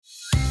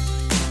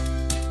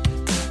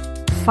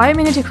5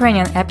 Minute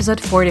Ukrainian episode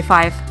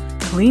 45.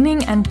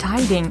 Cleaning and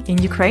tidying in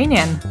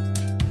Ukrainian.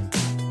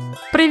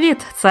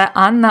 Привіт! Це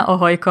Анна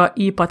Огойко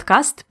і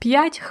подкаст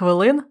 5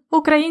 хвилин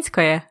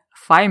української.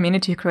 5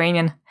 Minute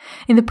Ukrainian.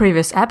 In the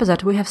previous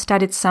episode, we have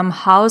studied some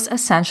house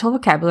essential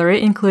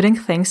vocabulary,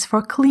 including things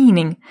for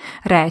cleaning.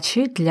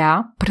 Речі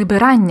для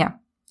прибирання.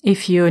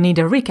 If you need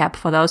a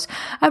recap for those,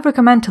 I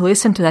recommend to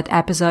listen to that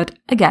episode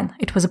again.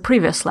 It was a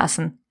previous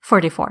lesson,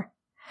 44.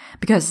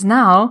 Because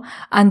now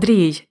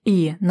Андрій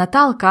і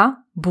Наталка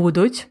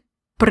будуть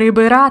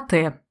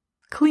прибирати.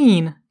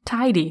 Clean,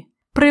 tidy.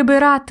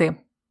 Прибирати.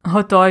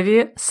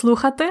 Готові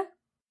слухати?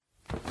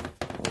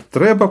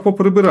 Треба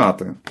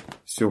поприбирати.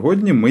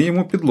 Сьогодні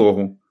миємо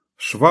підлогу.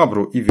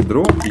 Швабру і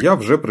відро я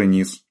вже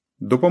приніс.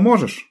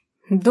 Допоможеш?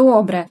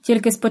 Добре,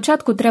 тільки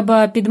спочатку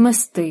треба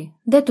підмести.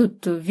 Де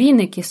тут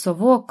віник і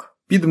совок?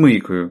 Під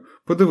мийкою.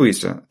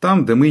 Подивися,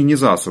 там, де мийні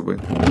засоби.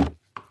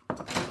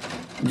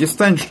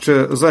 Дістань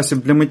ще засіб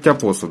для миття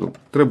посуду.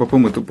 Треба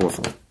помити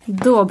посуд.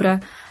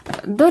 Добре.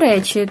 До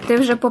речі, ти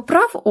вже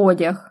поправ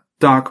одяг?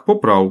 Так,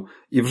 поправ.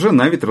 І вже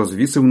навіть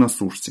розвісив на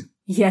сушці.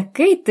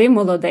 Який ти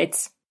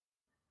молодець.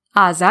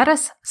 А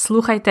зараз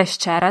слухайте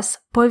ще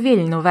раз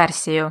повільну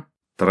версію.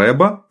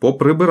 Треба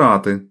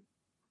поприбирати.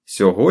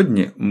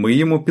 Сьогодні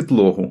миємо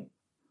підлогу.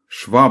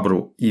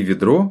 Швабру і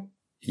відро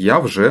я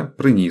вже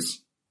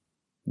приніс.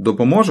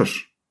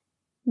 Допоможеш?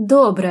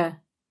 Добре.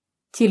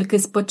 Тільки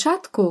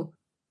спочатку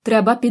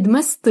треба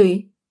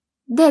підмести.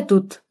 Де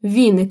тут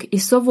віник і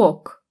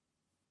совок?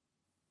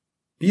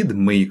 Під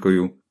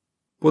мийкою.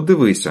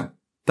 Подивися,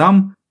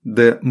 там,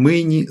 де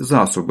мийні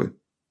засоби.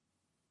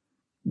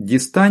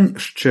 Дістань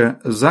ще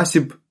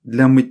засіб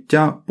для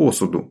миття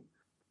посуду.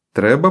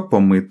 Треба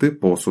помити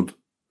посуд.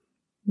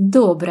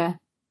 Добре.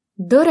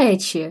 До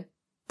речі,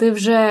 ти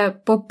вже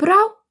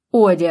поправ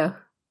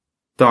одяг?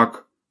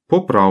 Так,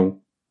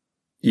 поправ.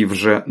 І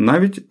вже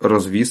навіть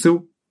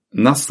розвісив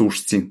на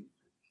сушці.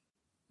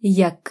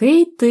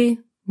 Який ти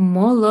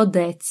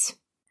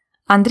молодець.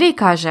 Андрій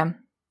каже,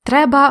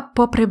 треба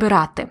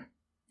поприбирати.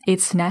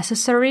 It's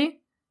necessary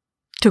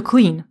to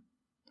clean.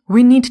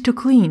 We need to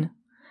clean.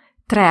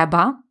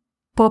 Треба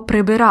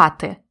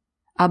поприбирати.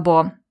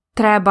 Або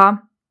треба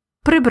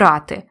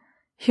прибрати.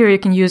 Here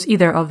you can use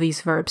either of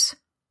these verbs.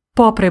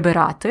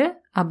 Поприбирати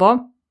або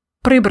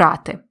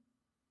прибрати.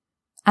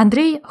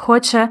 Андрій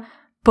хоче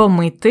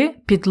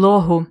помити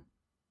підлогу.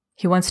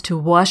 He wants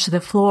to wash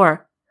the floor.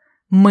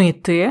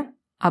 Мити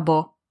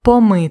або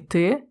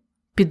помити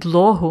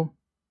підлогу.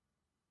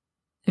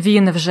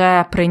 Він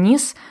вже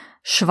приніс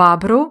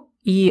швабру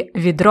і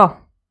відро.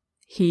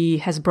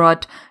 He has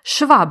brought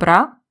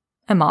швабра,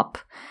 a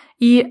mop,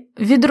 і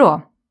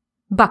відро,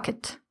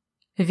 bucket.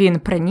 Він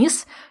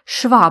приніс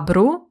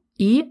швабру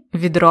і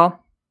відро.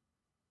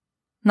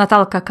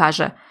 Наталка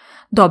каже,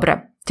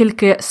 добре,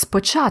 тільки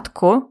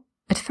спочатку,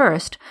 at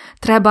first,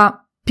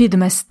 треба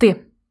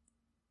підмести.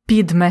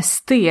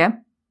 Підмести,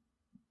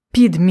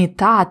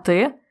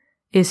 підмітати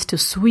is to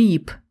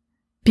sweep.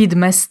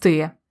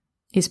 Підмести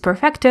is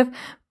perfective,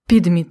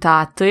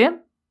 підмітати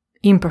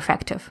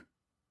imperfective.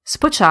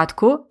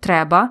 Спочатку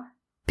треба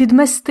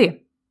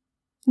підмести.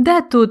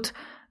 Де тут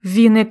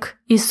віник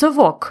і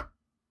совок?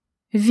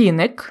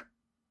 Віник,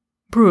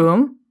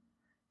 broom,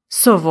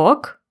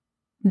 совок,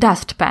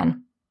 dustpan.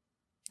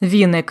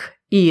 Віник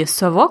і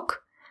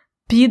совок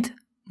під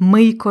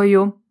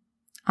мийкою,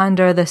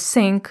 under the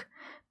sink,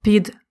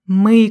 під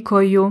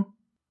мийкою.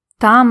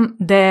 Там,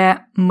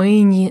 де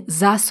мийні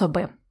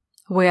засоби,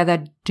 where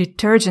the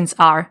detergents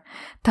are,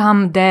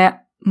 там, де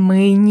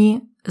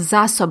мийні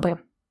засоби.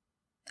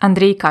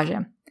 Андрій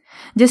каже,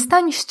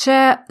 дістань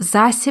ще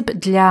засіб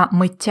для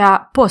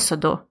миття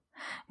посуду.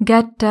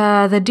 Get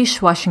the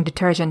dishwashing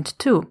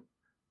detergent too.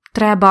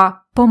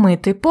 Треба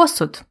помити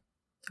посуд.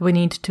 We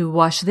need to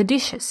wash the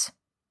dishes.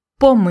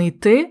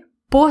 Помити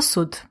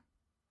посуд.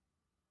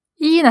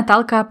 І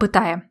Наталка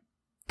питає,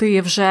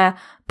 ти вже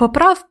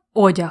поправ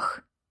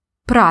одяг?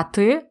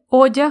 Прати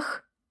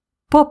одяг?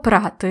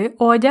 Попрати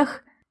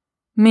одяг?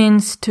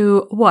 Means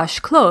to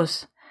wash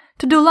clothes.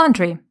 To do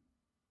laundry.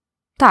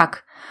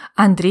 Так,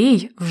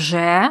 Андрій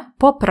вже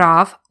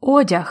поправ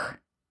одяг.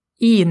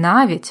 І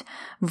навіть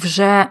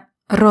вже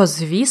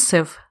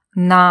розвісив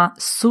на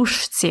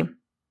сушці.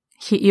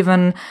 He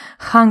even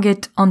hung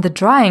it on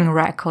the drying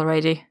rack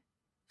already.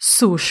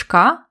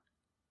 Сушка,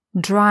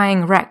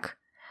 drying rack.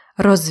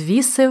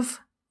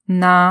 Розвісив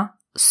на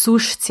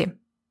сушці.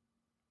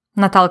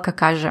 Наталка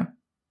каже,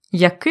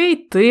 який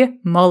ти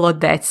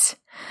молодець.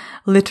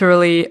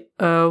 Literally,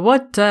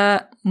 what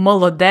a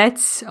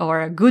молодець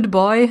or a good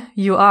boy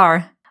you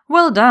are.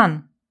 Well done.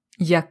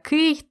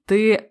 Який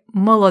ти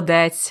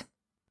молодець.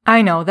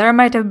 I know there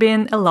might have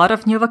been a lot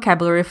of new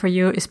vocabulary for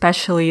you,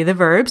 especially the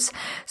verbs,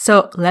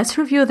 so let's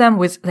review them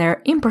with their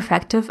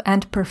imperfective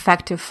and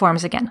perfective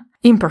forms again.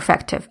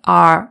 Imperfective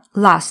are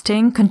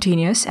lasting,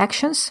 continuous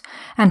actions,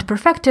 and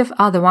perfective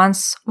are the ones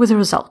with a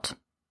result.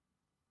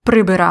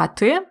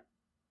 Прибирати,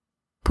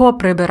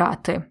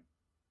 поприбирати,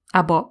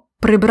 або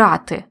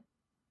прибрати.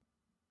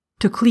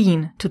 To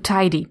clean, to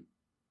tidy.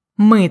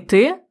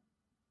 Мити,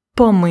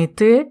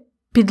 помити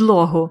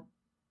Підлогу.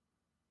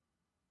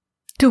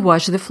 To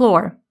wash the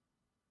floor.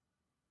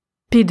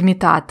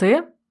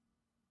 Підмітати.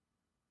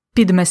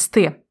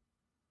 Підмести.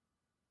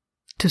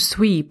 To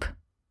sweep.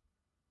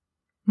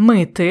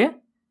 Мити.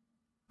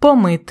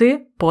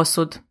 Помити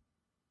посуд.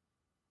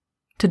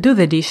 To do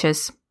the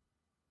dishes.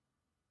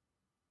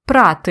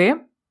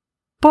 Прати.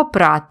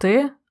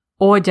 Попрати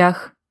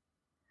одяг.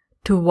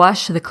 To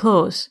wash the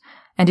clothes.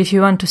 And if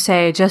you want to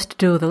say just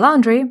do the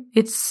laundry,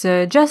 it's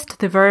just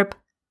the verb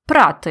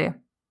прати.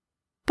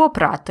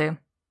 Попрати.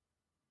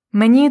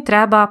 Мені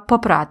треба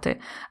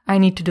попрати. I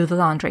need to do the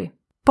laundry.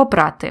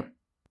 Попрати.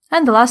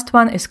 And the last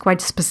one is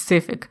quite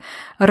specific.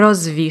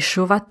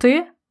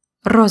 Розвішувати,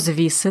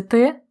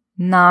 розвісити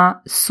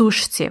на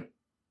сушці.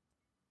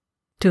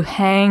 To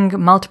hang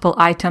multiple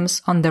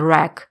items on the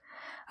rack.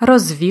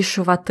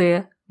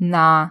 Розвішувати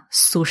на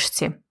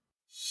сушці.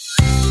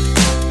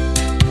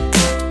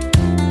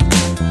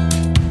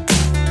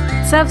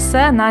 Це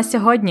все на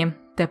сьогодні.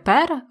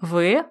 Тепер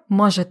ви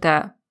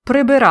можете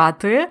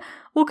прибирати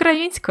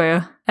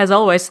українською. As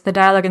always, the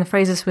dialogue and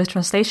phrases with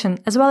translation,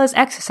 as well as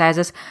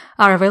exercises,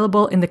 are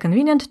available in the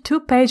convenient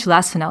two-page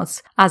lesson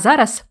notes. А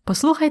зараз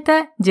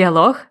послухайте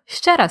діалог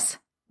ще раз.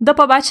 До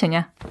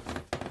побачення!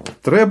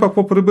 Треба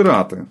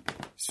поприбирати.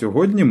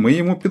 Сьогодні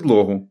миємо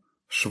підлогу.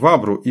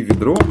 Швабру і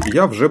відро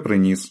я вже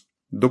приніс.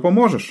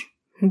 Допоможеш?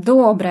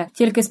 Добре,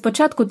 тільки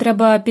спочатку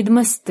треба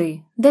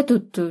підмести. Де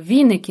тут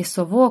віник і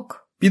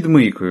совок? Під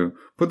мийкою.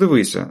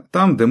 Подивися,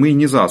 там, де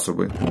мийні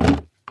засоби.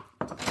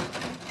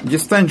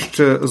 Дістань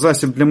ще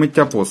засіб для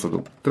миття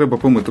посуду. Треба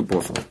помити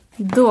посуд.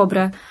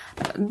 Добре.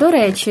 До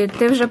речі,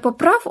 ти вже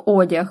поправ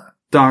одяг?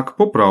 Так,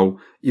 поправ.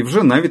 І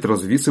вже навіть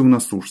розвісив на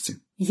сушці.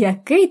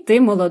 Який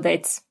ти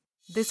молодець!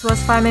 This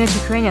was 5 Minutes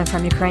Ukrainian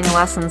from Ukrainian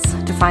Lessons.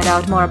 To find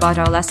out more about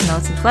our lesson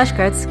notes and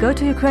flashcards, go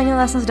to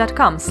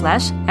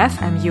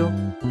ukrainianlessons.com/FMU.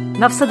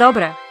 На все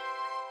добре!